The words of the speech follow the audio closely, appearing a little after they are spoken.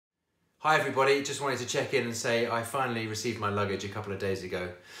Hi everybody, just wanted to check in and say I finally received my luggage a couple of days ago.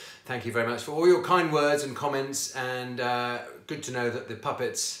 Thank you very much for all your kind words and comments, and good to know that the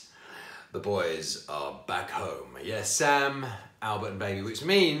puppets, the boys, are back home. Yes, Sam, Albert and Baby, which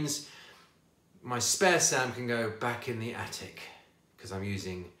means my spare Sam can go back in the attic because I'm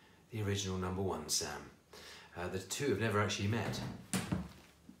using the original #1 Sam. The two have never actually met.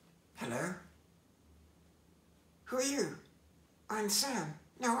 Hello? Who are you? I'm Sam.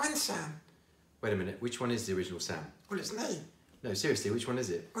 No, I'm Sam. Wait a minute, which one is the original Sam? Well, it's me. No, seriously, which one is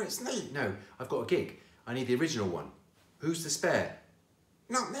it? Well, it's me. No, I've got a gig. I need the original one. Who's the spare?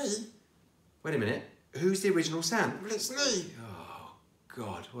 Not me. Wait a minute, who's the original Sam? Well, it's me. Oh,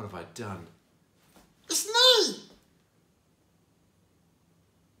 God, what have I done? It's me!